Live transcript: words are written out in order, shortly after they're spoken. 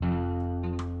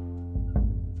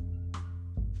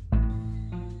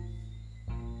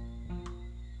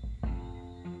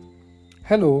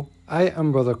Hello, I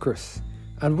am Brother Chris,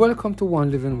 and welcome to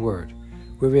One Living Word,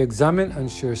 where we examine and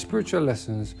share spiritual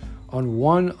lessons on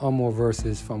one or more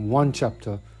verses from one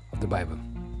chapter of the Bible.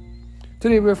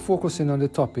 Today we're focusing on the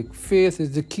topic, Faith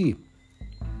is the Key,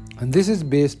 and this is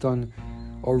based on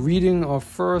our reading of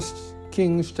 1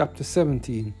 Kings chapter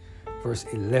 17, verse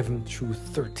 11 through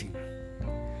 13.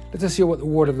 Let us hear what the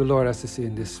word of the Lord has to say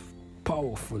in this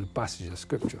powerful passage of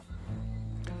scripture.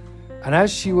 And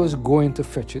as she was going to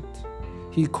fetch it,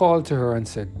 he called to her and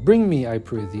said, Bring me, I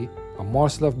pray thee, a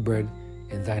morsel of bread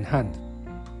in thine hand.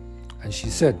 And she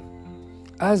said,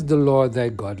 As the Lord thy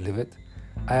God liveth,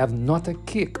 I have not a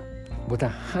cake, but a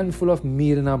handful of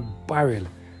meal in a barrel,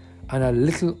 and a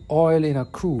little oil in a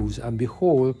cruse. And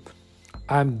behold,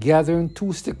 I am gathering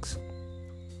 2 sticks,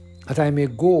 that I may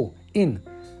go in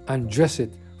and dress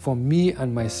it for me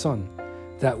and my son,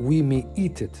 that we may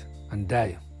eat it and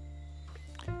die.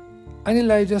 And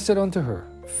Elijah said unto her,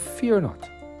 Fear not,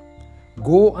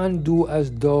 go and do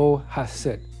as thou hast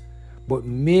said, but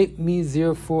make me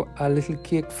therefore a little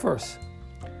cake first.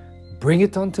 Bring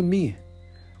it unto me,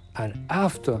 and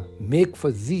after make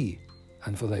for thee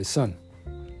and for thy son.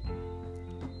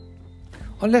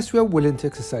 Unless we are willing to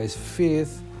exercise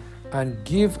faith and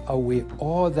give away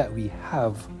all that we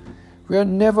have, we are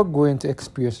never going to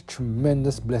experience the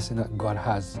tremendous blessing that God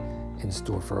has in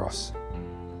store for us.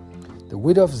 The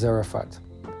widow of Zarephath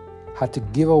had to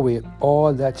give away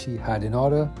all that she had in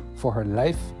order for her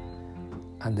life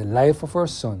and the life of her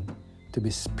son to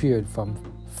be spared from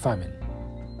famine.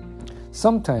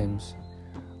 Sometimes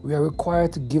we are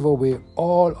required to give away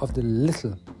all of the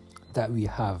little that we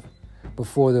have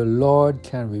before the Lord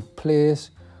can replace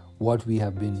what we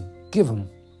have been given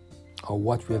or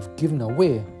what we have given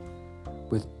away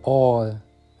with all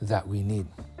that we need.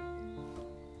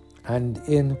 And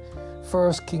in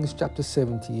 1 Kings chapter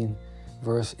 17,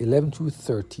 verse 11 through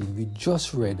 13, we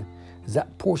just read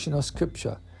that portion of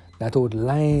scripture that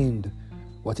outlined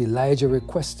what Elijah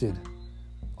requested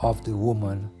of the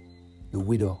woman, the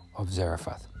widow of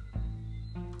Zarephath.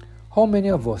 How many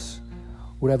of us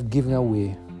would have given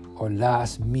away our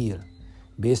last meal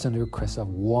based on the request of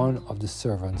one of the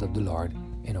servants of the Lord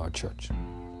in our church?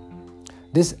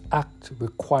 This act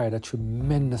required a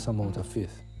tremendous amount of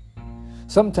faith.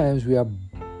 Sometimes we are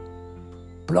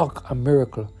blocked a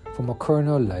miracle from occurring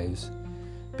in our lives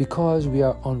because we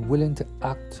are unwilling to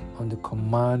act on the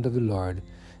command of the Lord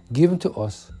given to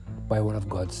us by one of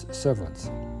God's servants.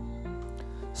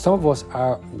 Some of us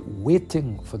are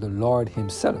waiting for the Lord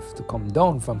himself to come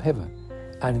down from heaven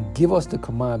and give us the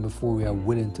command before we are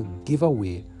willing to give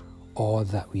away all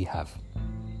that we have.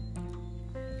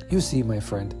 You see, my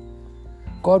friend,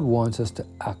 God wants us to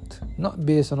act not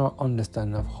based on our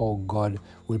understanding of how God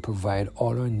will provide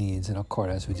all our needs in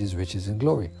accordance with his riches and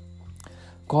glory.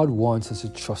 God wants us to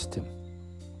trust him.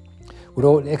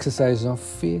 Without exercising of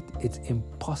faith, it's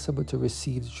impossible to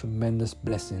receive the tremendous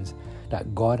blessings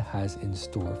that God has in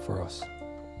store for us.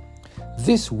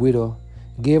 This widow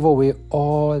gave away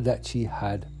all that she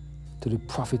had to the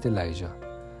prophet Elijah,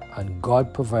 and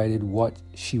God provided what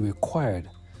she required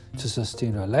to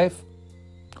sustain her life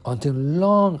until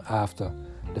long after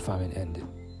the famine ended.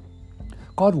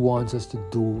 God wants us to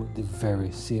do the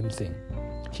very same thing.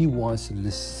 He wants to do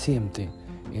the same thing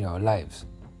in our lives.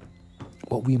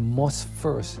 But we must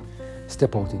first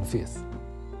step out in faith.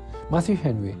 Matthew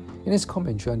Henry, in his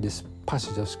commentary on this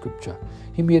passage of scripture,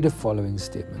 he made the following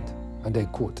statement, and I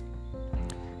quote,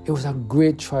 It was a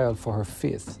great trial for her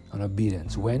faith and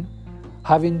obedience when,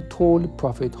 having told the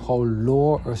prophet how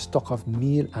low her stock of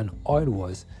meal and oil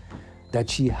was, that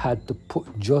she had to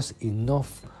put just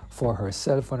enough for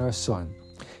herself and her son,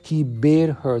 he bade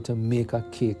her to make a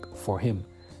cake for him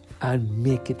and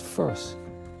make it first,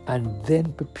 and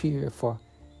then prepare for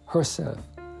herself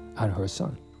and her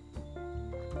son.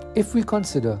 If we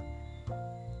consider,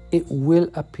 it will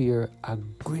appear a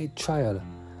great trial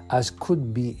as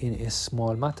could be in a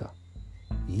small matter.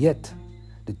 Yet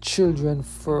the children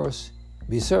first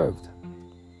be served.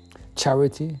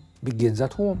 Charity begins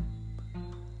at home.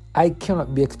 I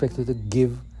cannot be expected to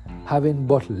give having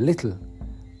but little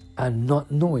and not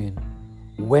knowing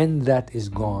when that is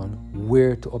gone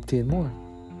where to obtain more.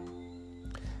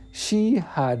 She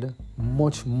had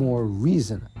much more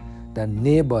reason than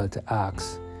Nabal to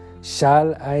ask,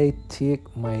 Shall I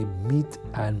take my meat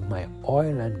and my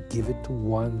oil and give it to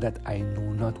one that I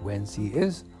know not whence he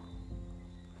is?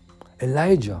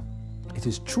 Elijah, it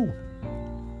is true,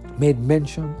 made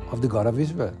mention of the God of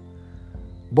Israel.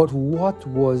 But what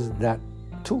was that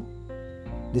to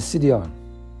the Sidon?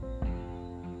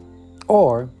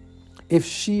 Or if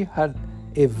she had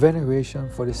a veneration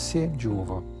for the same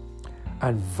Jehovah,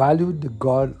 and valued the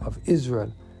God of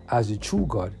Israel as the true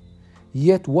God,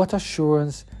 yet what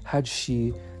assurance had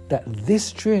she that this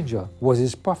stranger was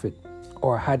his prophet,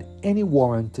 or had any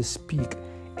warrant to speak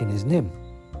in his name?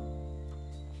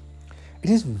 It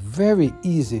is very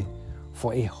easy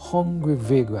for a hungry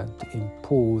vagrant to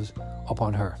impose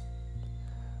upon her,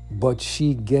 but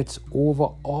she gets over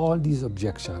all these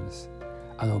objections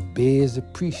and obeys the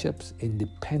precepts in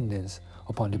dependence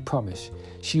upon the promise.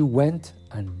 She went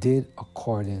and did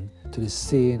according to the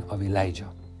saying of Elijah.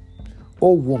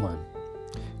 O woman,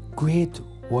 great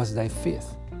was thy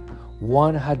faith.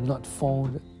 One had not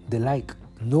found the like,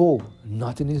 no,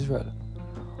 not in Israel.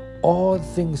 All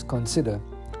things considered,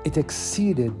 it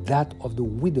exceeded that of the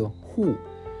widow who,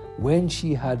 when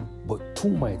she had but 2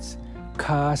 mites,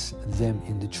 cast them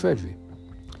in the treasury.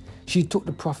 She took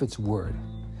the prophet's word,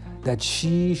 that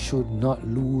she should not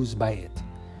lose by it,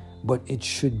 but it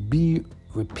should be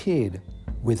repaid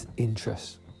with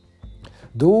interest.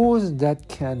 Those that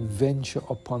can venture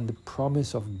upon the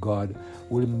promise of God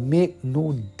will make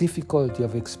no difficulty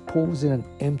of exposing and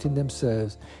emptying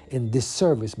themselves in this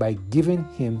service by giving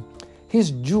him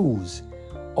his dues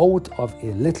out of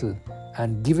a little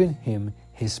and giving him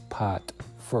his part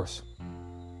first.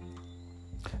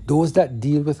 Those that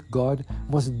deal with God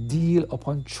must deal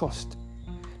upon trust.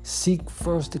 Seek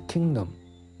first the kingdom,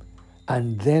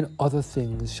 and then other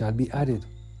things shall be added.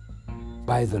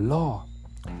 By the law,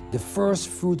 the first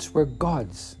fruits were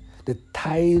God's. The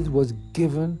tithe was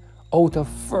given out of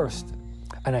first,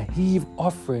 and a heave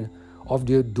offering of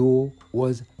their dough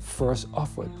was first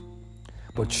offered.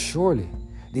 But surely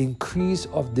the increase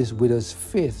of this widow's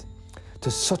faith to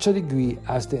such a degree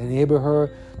as to enable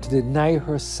her to deny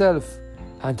herself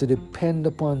and to depend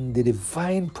upon the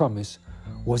divine promise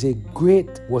was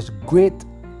great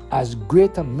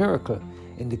a miracle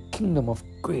in the kingdom of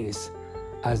grace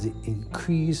as the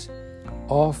increase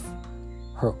of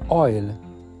her oil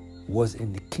was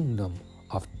in the kingdom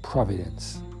of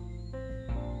providence.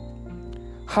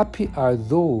 Happy are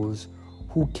those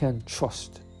who can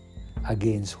trust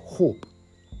against hope,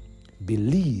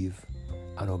 believe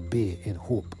and obey in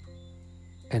hope.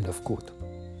 End of quote.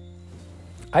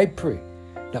 I pray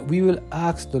that we will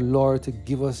ask the Lord to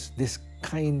give us this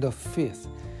kind of faith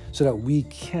so that we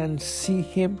can see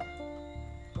Him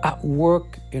at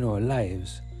work in our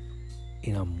lives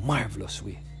in a marvelous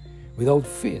way. Without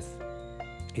faith,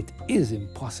 it is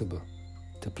impossible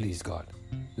to please God.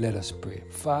 Let us pray.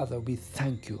 Father, we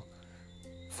thank you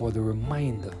for the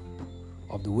reminder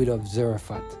of the widow of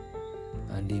Zarephath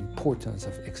and the importance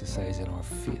of exercising our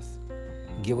faith.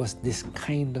 Give us this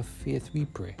kind of faith, we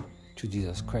pray, through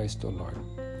Jesus Christ, our Lord.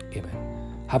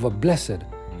 Amen. Have a blessed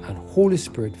and Holy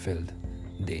Spirit-filled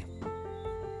day.